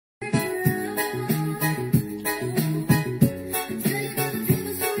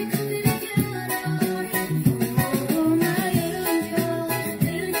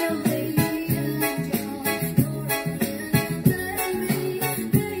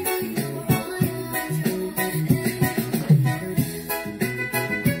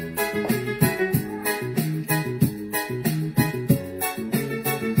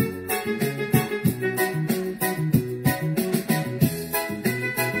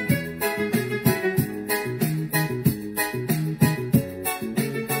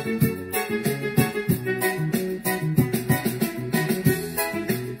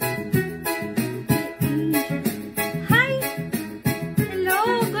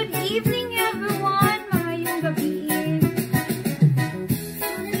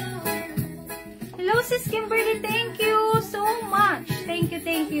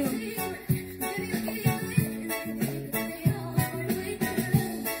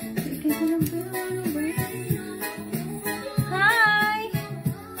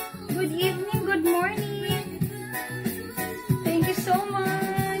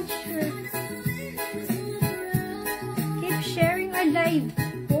live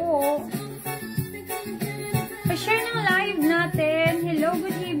po. Pa-share ng live natin. Hello,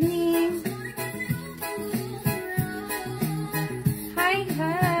 good evening. Hi,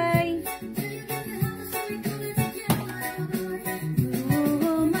 hi.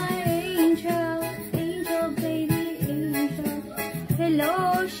 Oh, my angel. Angel, baby, angel.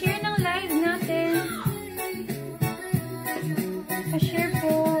 Hello, share ng live natin. Pa-share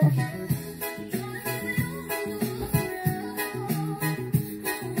po.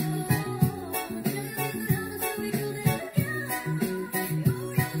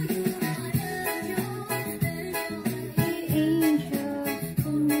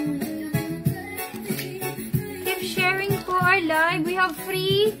 Live. We have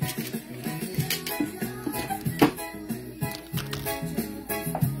free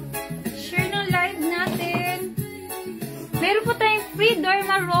share ng live natin. Meron po tayong free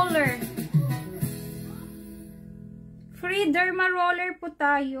derma roller. Free derma roller po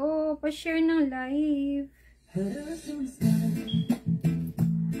tayo. Pa-share ng live.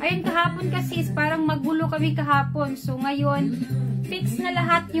 Ayun, kahapon kasi is parang magulo kami kahapon. So ngayon, fix na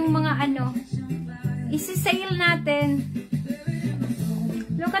lahat yung mga ano. Isi-sale natin.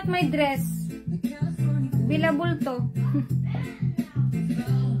 Look at my dress. Billable to.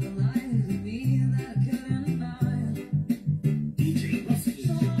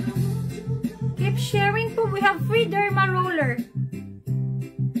 Keep sharing po. We have free derma roller.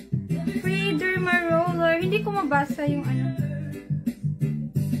 Free derma roller. Hindi ko mabasa yung ano.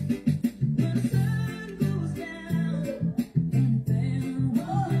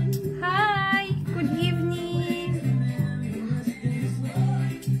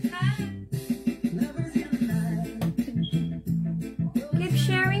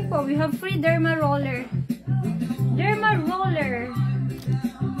 We have free derma roller. Derma roller.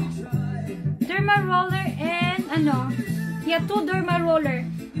 Derma roller and ano? Yeah, 2 derma roller.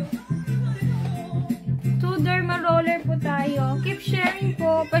 2 derma roller po tayo. Keep sharing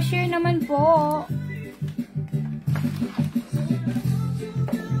po. Pa-share naman po.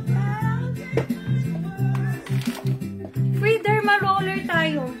 Free derma roller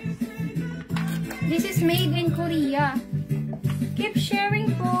tayo. This is made in Korea.